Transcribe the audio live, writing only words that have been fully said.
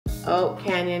Oh,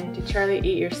 Canyon, did Charlie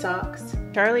eat your socks?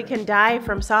 Charlie can die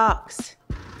from socks.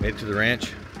 Made it to the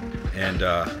ranch, and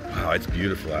wow, it's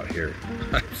beautiful out here.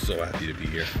 I'm so happy to be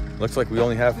here. Looks like we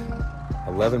only have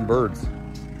 11 birds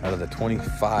out of the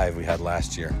 25 we had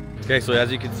last year. Okay, so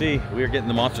as you can see, we are getting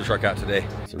the monster truck out today.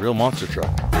 It's a real monster truck.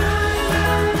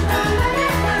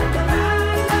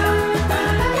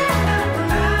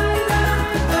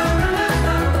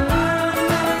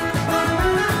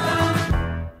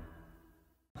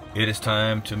 It is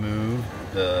time to move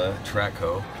the track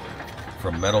hoe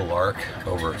from Meadowlark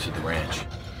over to the ranch.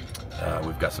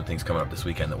 We've got some things coming up this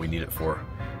weekend that we need it for,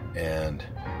 and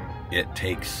it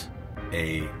takes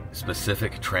a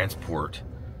specific transport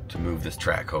to move this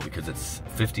track hoe because it's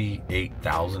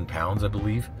 58,000 pounds, I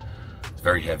believe. It's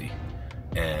very heavy,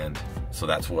 and so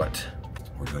that's what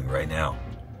we're doing right now.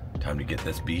 Time to get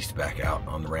this beast back out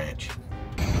on the ranch.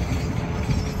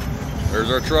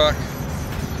 There's our truck.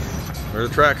 There's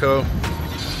the track hoe.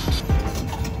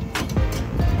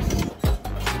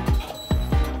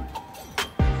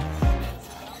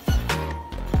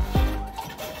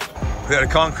 We had a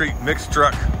concrete mix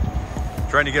truck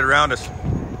trying to get around us.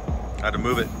 Had to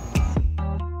move it.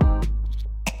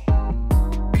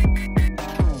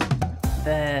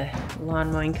 The lawn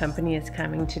mowing company is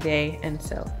coming today, and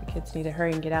so the kids need to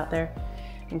hurry and get out there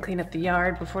and clean up the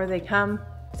yard before they come,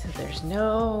 so there's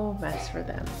no mess for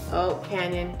them. Oh,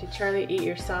 Canyon, did Charlie eat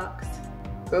your socks?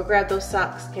 Go grab those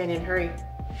socks, Canyon, hurry.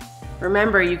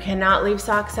 Remember, you cannot leave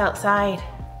socks outside.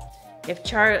 If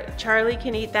Charlie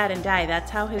can eat that and die,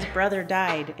 that's how his brother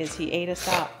died, is he ate a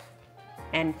sock.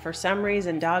 And for some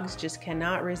reason, dogs just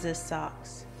cannot resist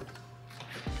socks.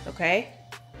 Okay?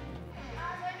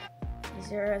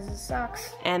 These are the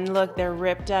socks. And look, they're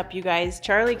ripped up, you guys.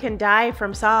 Charlie can die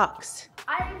from socks.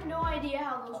 I have no idea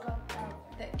how those got out.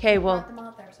 Okay, well,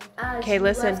 okay,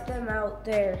 listen. Left them out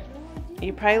there.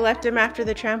 You probably left them after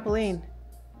the trampoline.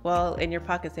 Well, in your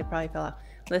pockets, they probably fell off.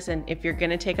 Listen, if you're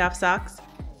gonna take off socks,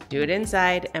 do it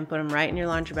inside and put them right in your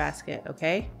laundry basket,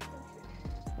 okay?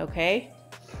 Okay?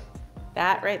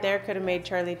 That right there could have made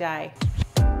Charlie die.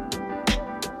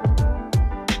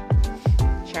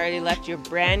 Charlie left your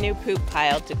brand new poop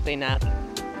pile to clean up.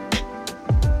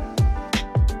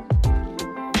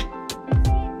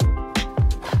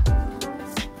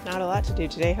 Not a lot to do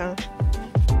today, huh?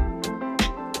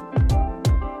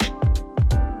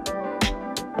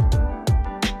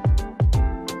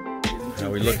 How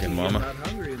we looking, Mama?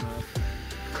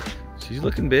 She's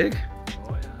looking big.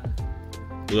 Oh,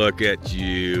 yeah. Look at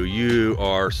you. You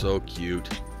are so cute.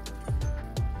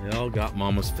 You all got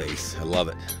Mama's face. I love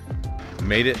it.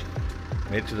 Made it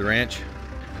to the ranch,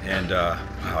 and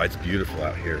wow, it's beautiful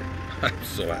out here. I'm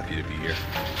so happy to be here.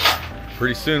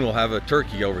 Pretty soon we'll have a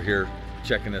turkey over here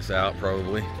checking us out,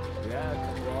 probably. Yeah,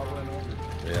 wobbling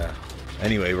over. Yeah.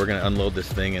 Anyway, we're gonna unload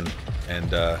this thing and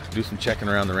do some checking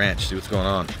around the ranch, see what's going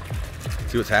on,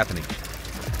 see what's happening.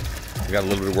 We got a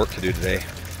little bit of work to do today.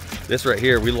 This right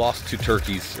here, we lost 2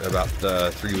 turkeys about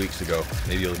 3 weeks ago,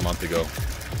 maybe a month ago,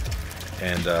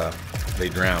 and they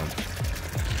drowned.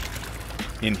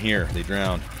 In here, they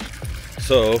drowned.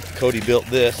 So Cody built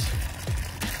this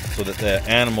so that the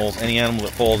animals, any animal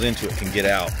that falls into it, can get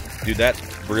out. Dude, that's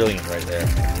brilliant right there.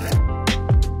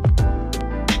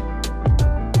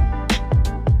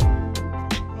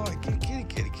 Oh,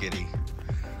 kitty.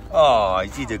 Oh,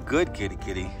 she's a good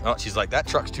kitty. Oh, she's like, that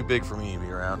truck's too big for me to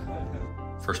be around.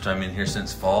 First time in here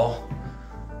since fall.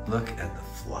 Look at the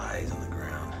flies on the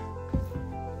ground.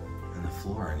 And the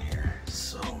floor in here.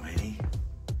 So many.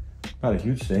 Not a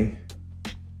huge thing.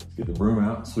 Let's get the broom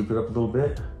out, sweep it up a little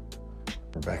bit.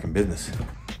 We're back in business.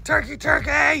 Turkey!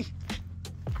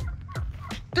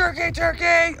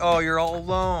 Oh, you're all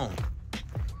alone.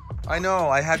 I know,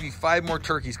 I have you 5 more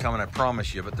turkeys coming, I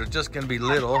promise you, but they're just gonna be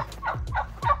little.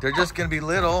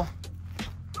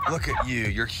 Look at you,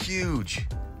 you're huge.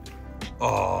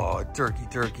 Oh,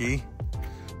 turkey.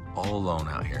 All alone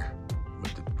out here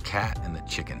with the cat and the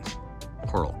chickens.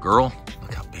 Poor old girl.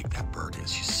 Look how big that bird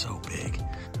is. She's so big.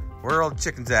 Where are all the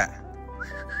chickens at?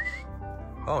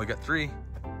 Oh, we got 3.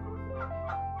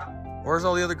 Where's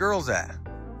all the other girls at?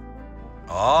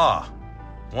 Ah,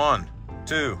 1,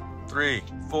 2, 3,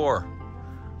 4,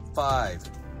 5.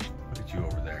 Look at you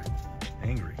over there.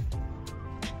 Angry.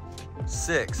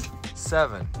 6,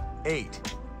 7,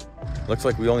 8. Looks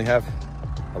like we only have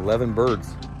 11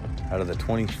 birds out of the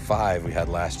 25 we had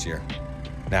last year.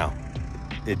 Now,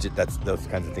 those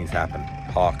kinds of things happen.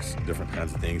 Hawks, different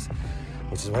kinds of things,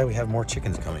 which is why we have more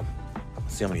chickens coming.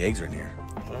 Let's see how many eggs are in here.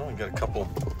 Well, we got a couple,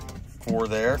 4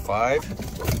 there, 5.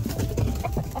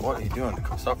 What are you doing?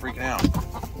 Stop freaking out.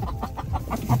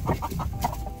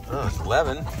 Oh, it's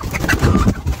 11.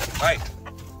 Right.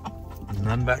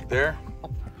 None back there.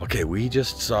 Okay, we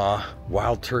just saw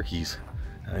wild turkeys.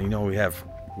 You know, we have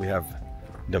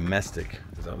domestic,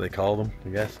 is that what they call them, I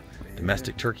guess?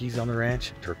 Domestic turkeys on the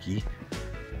ranch. Turkey.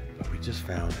 But we just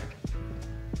found,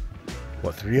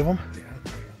 what, 3 of them?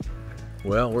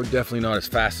 Well, we're definitely not as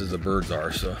fast as the birds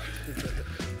are, so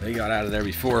they got out of there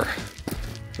before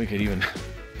we could even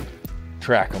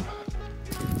track them.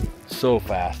 So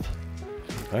fast.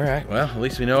 All right, well, at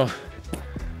least we know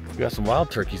we got some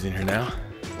wild turkeys in here now.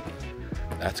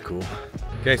 That's cool.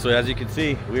 Okay, so as you can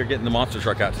see, we are getting the monster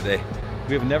truck out today.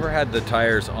 We have never had the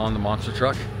tires on the monster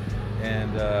truck,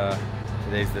 and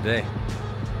today's the day.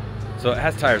 So it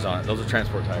has tires on it. Those are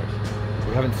transport tires.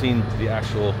 We haven't seen the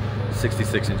actual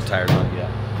 66-inch tires on it yet,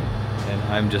 and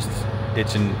I'm just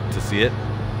itching to see it.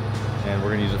 And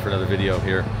we're gonna use it for another video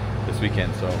here this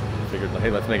weekend. So we figured,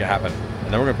 hey, let's make it happen.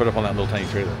 And then we're gonna put it up on that little tiny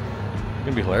trailer. It's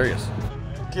gonna be hilarious.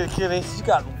 Kitty, she's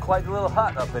got quite a little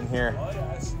hut up in here.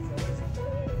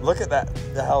 Look at that,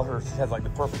 how she has like the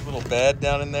perfect little bed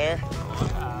down in there.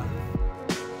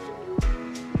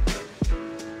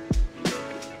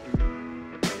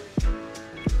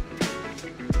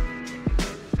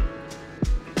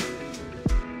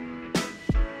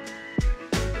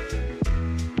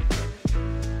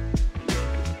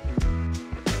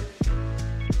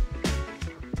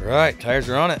 All right, tires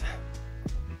are on it.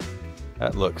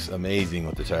 That looks amazing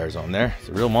with the tires on there. It's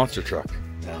a real monster truck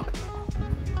now.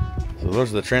 So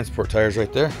those are the transport tires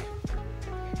right there.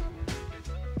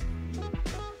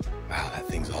 Wow, that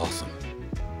thing's awesome.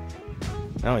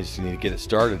 Now I just need to get it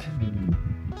started,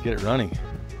 get it running.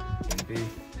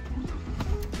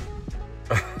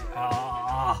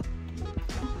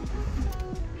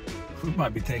 We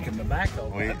might be taking the back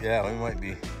over. Yeah, we might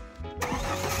be.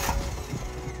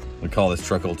 We call this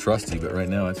truck old trusty, but right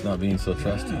now it's not being so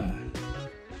trusty.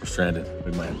 We're stranded.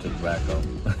 We might have to take the back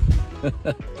home.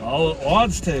 All it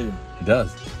wants to. It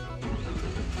does.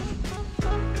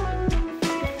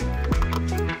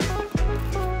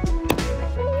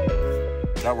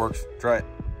 That works. Try it.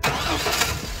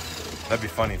 That'd be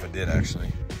funny if it did,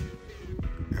 actually.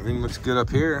 Everything looks good up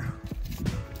here.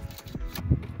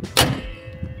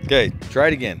 Okay, try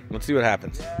it again. Let's see what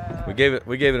happens. Yeah. We gave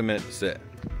it a minute to sit.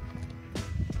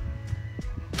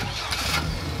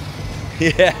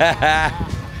 Yeah.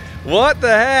 What the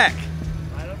heck?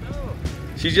 I don't know.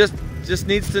 She just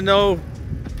needs to know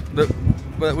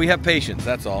that we have patience,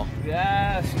 that's all.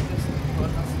 Yeah, she just put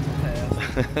us in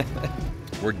the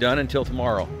test. We're done until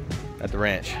tomorrow at the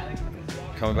ranch.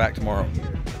 Coming back tomorrow.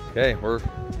 Okay, we're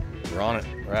on it.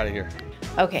 We're out of here.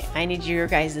 Okay, I need your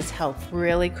guys' help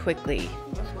really quickly.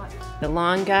 The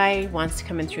long guy wants to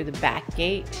come in through the back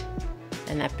gate,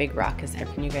 and that big rock is there.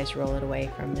 Can you guys roll it away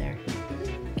from there?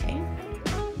 Okay.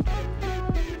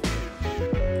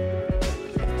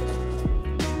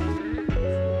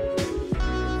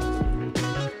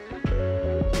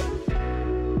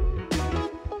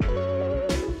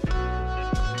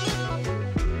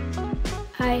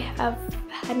 I have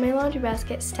had my laundry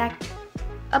basket stacked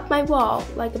up my wall,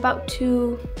 like about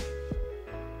to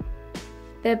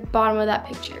the bottom of that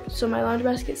picture. So my laundry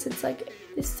basket sits like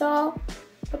this tall,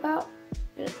 about,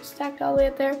 and it's stacked all the way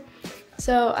up there.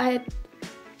 So I had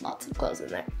lots of clothes in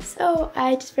there. So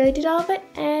I just really did all of it,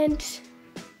 and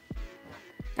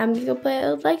I'm gonna go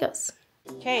play with Legos.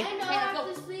 Okay.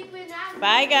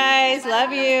 Bye, guys.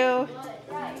 Love you.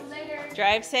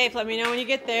 Drive safe. Let me know when you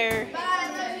get there.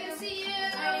 See you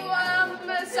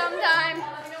sometime.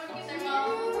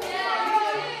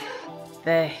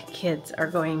 The kids are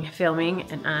going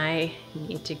filming, and I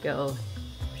need to go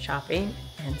shopping,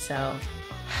 and so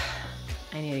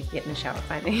I need to get in the shower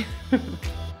finally.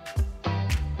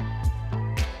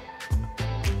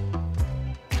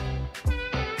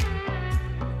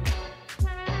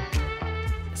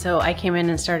 So I came in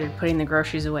and started putting the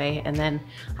groceries away, and then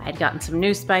I had gotten some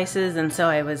new spices, and so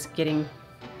I was getting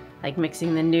like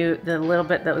mixing the little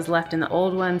bit that was left in the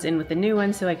old ones in with the new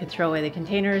ones so I could throw away the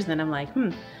containers. And then I'm like,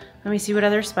 let me see what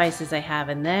other spices I have.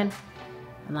 And then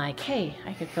I'm like, hey,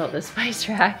 I could fill up the spice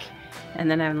rack.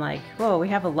 And then I'm like, whoa, we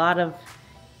have a lot of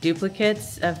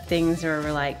duplicates of things where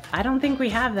we're like, I don't think we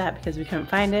have that because we couldn't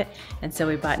find it. And so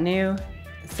we bought new.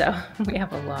 So we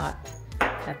have a lot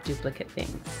of duplicate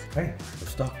things. Hey, we're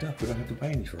stocked up. We don't have to buy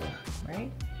any for that.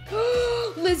 Right?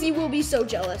 Lizzie will be so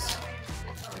jealous.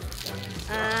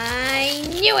 I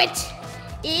knew it!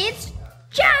 It's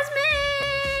Jasmine!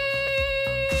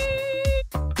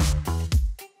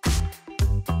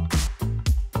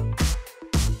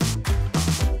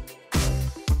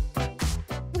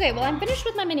 Okay, well, I'm finished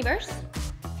with my mini-verse.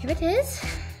 Here it is.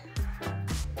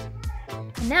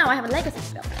 And now I have a Lego set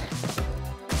to build.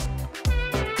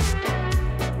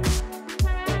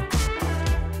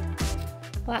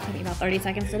 Well, that took me about 30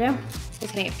 seconds to do.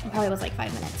 Just kidding, it probably was like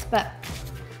 5 minutes. But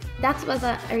that's what's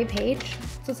on every page.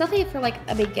 So it's definitely for like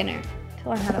a beginner to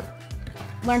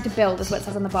learn to build is what it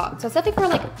says on the box. So it's definitely for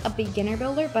like a beginner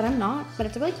builder, but I'm not. But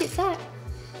it's a really cute set.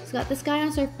 It's got this guy on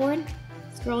a surfboard,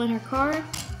 this girl in her car,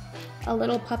 a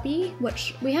little puppy,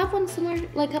 which we have one similar,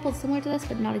 like a couple similar to this,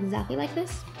 but not exactly like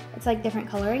this. It's like different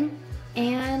coloring.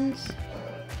 And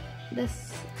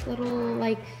this little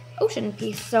like ocean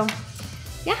piece. So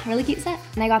yeah, really cute set.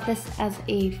 And I got this as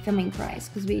a filming prize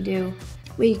because we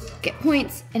get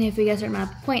points, and if we get a certain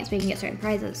amount of points, we can get certain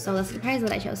prizes. So this is the prize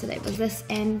that I chose today was this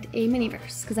and a mini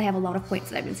verse because I have a lot of points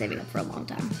that I've been saving up for a long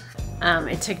time.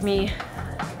 It took me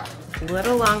a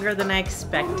little longer than I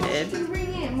expected,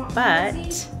 but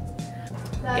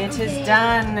it is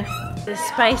done. The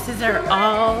spices are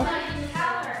all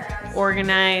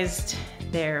organized.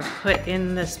 They're put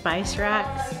in the spice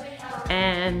racks,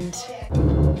 and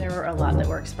there were a lot that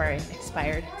were expired,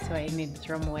 so I needed to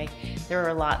throw them away. There were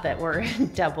a lot that were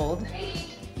doubled.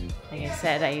 Like I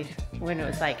said, when it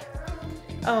was like,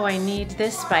 oh, I need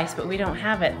this spice, but we don't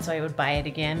have it, so I would buy it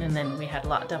again, and then we had a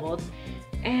lot doubled.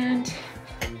 And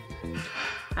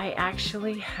I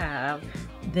actually have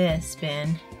this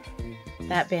bin,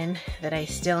 that bin that I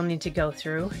still need to go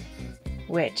through,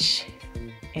 which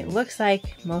it looks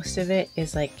like most of it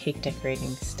is like cake decorating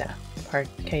stuff, part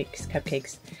cakes,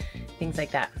 cupcakes, things like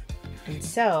that. And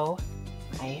so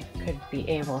I could be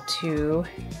able to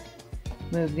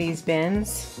move these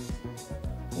bins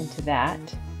into that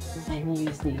and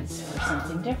use these for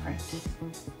something different.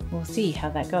 We'll see how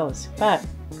that goes, but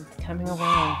it's coming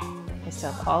along. I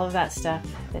still have all of that stuff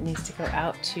that needs to go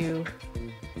out to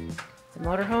the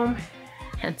motorhome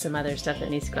and some other stuff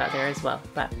that needs to go out there as well.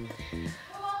 But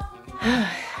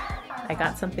I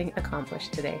got something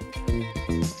accomplished today.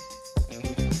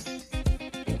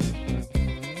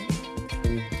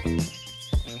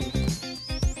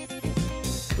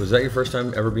 Was that your first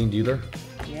time ever being dealer?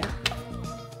 Yeah.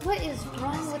 What is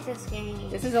wrong with this game?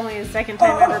 This is only the second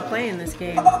time ever playing this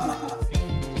game.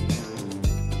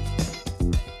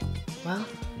 Well,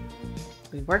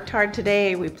 we worked hard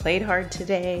today, we played hard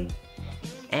today,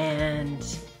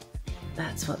 and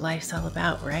that's what life's all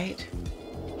about, right?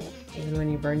 Even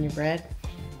when you burn your bread,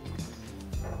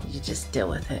 you just deal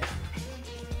with it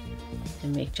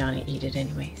and make Johnny eat it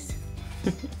anyways.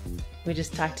 We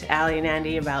just talked to Allie and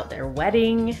Andy about their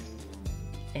wedding,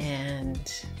 and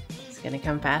it's gonna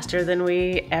come faster than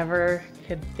we ever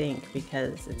could think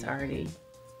because it's already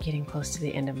getting close to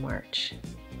the end of March,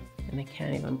 and I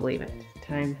can't even believe it.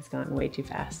 Time has gone way too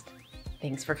fast.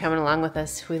 Thanks for coming along with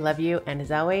us. We love you, and as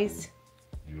always,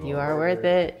 you are worth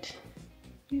it.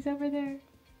 He's over there.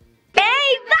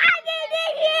 Hey, Biden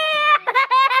in here!